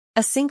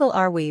A single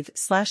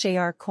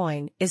Arweave/AR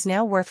coin is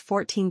now worth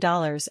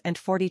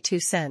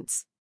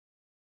 $14.42.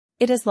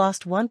 It has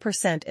lost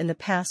 1% in the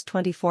past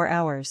 24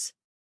 hours.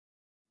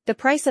 The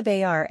price of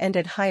AR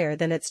ended higher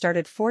than it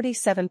started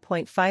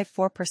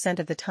 47.54%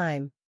 of the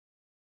time.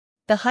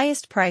 The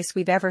highest price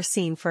we've ever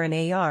seen for an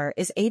AR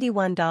is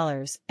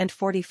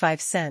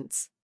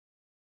 $81.45.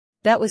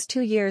 That was 2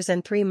 years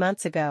and 3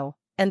 months ago,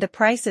 and the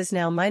price is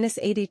now minus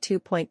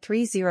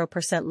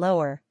 82.30%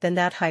 lower than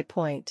that high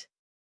point.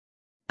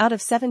 Out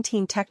of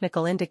 17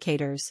 technical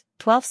indicators,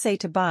 12 say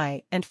to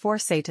buy and 4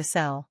 say to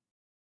sell.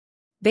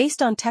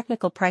 Based on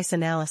technical price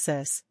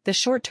analysis, the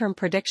short-term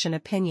prediction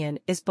opinion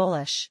is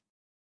bullish.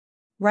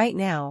 Right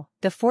now,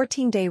 the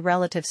 14-day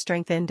Relative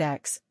Strength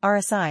Index,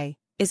 RSI,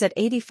 is at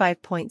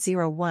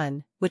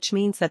 85.01, which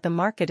means that the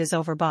market is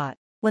overbought.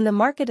 When the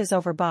market is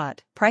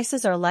overbought,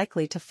 prices are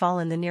likely to fall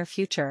in the near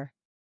future.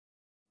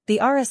 The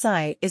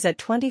RSI is at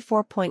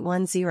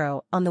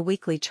 24.10 on the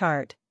weekly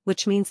chart,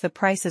 which means the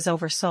price is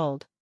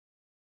oversold.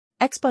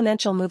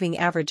 Exponential moving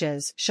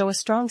averages show a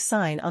strong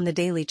sign on the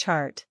daily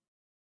chart.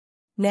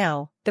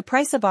 Now, the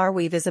price of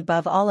Arweave is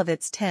above all of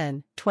its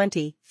 10,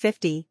 20,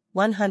 50,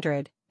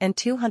 100, and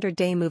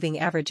 200-day moving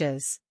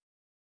averages.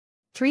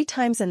 3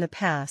 times in the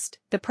past,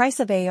 the price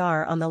of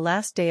AR on the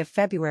last day of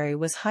February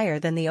was higher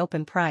than the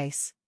open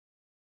price.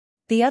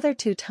 The other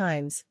 2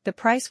 times, the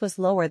price was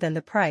lower than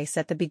the price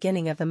at the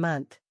beginning of the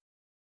month.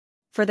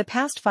 For the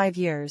past 5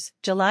 years,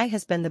 July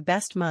has been the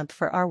best month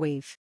for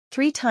Arweave.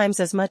 3 times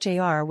as much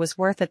AR was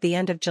worth at the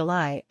end of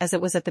July as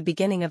it was at the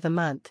beginning of the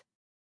month.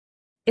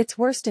 It's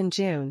worst in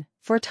June.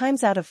 4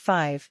 times out of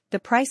 5, the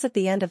price at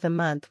the end of the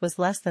month was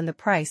less than the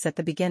price at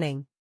the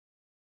beginning.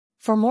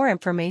 For more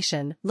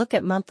information, look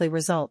at monthly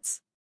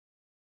results.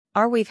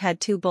 Arweave had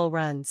 2 bull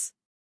runs.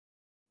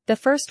 The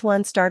first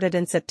one started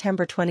in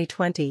September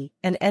 2020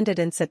 and ended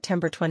in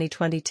September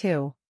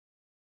 2022.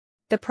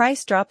 The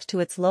price dropped to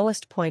its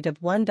lowest point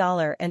of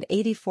 $1.84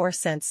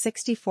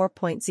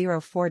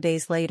 64.04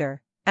 days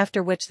later,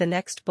 after which the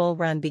next bull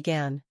run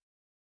began.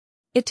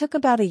 It took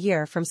about a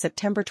year from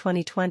September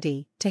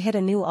 2020 to hit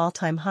a new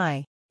all-time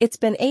high. It's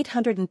been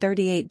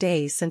 838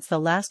 days since the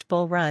last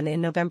bull run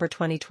in November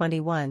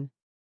 2021.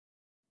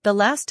 The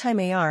last time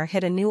AR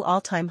hit a new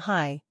all-time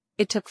high,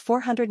 it took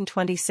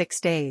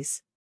 426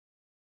 days.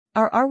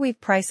 Our Arweave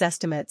price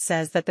estimate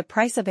says that the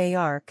price of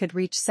AR could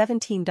reach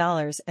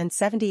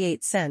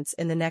 $17.78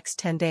 in the next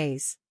 10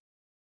 days.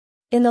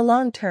 In the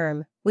long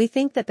term, we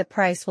think that the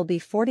price will be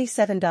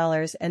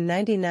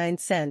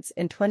 $47.99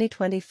 in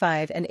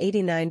 2025 and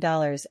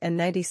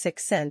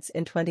 $89.96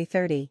 in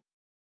 2030.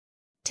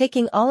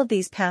 Taking all of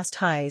these past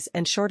highs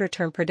and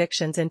shorter-term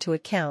predictions into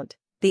account,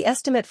 the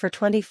estimate for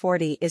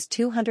 2040 is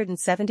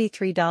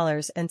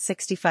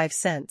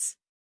 $273.65.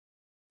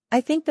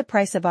 I think the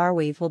price of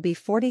Arweave will be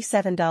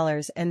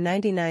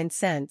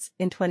 $47.99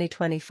 in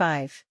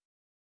 2025.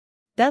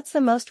 That's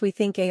the most we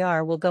think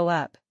AR will go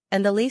up,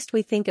 and the least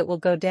we think it will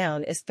go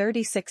down is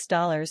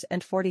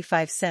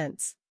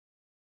 $36.45.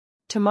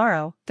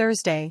 Tomorrow,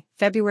 Thursday,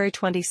 February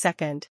 22,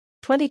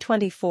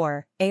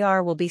 2024,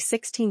 AR will be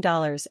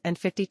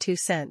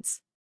 $16.52.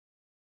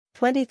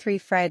 23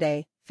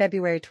 Friday,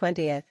 February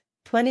 20th.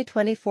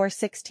 2024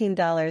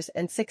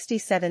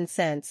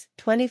 $16.67,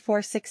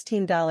 24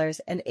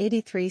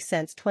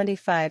 $16.83,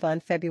 25 on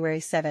February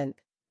 7th,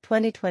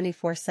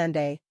 2024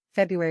 Sunday,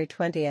 February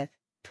 20th,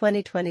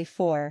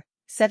 2024,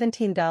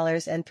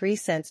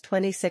 $17.03,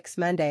 26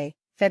 Monday,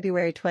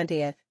 February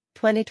 20th,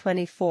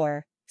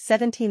 2024,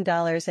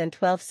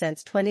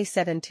 $17.12,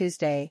 27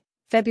 Tuesday,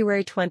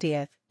 February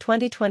 20th,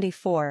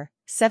 2024,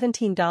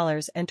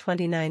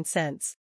 $17.29.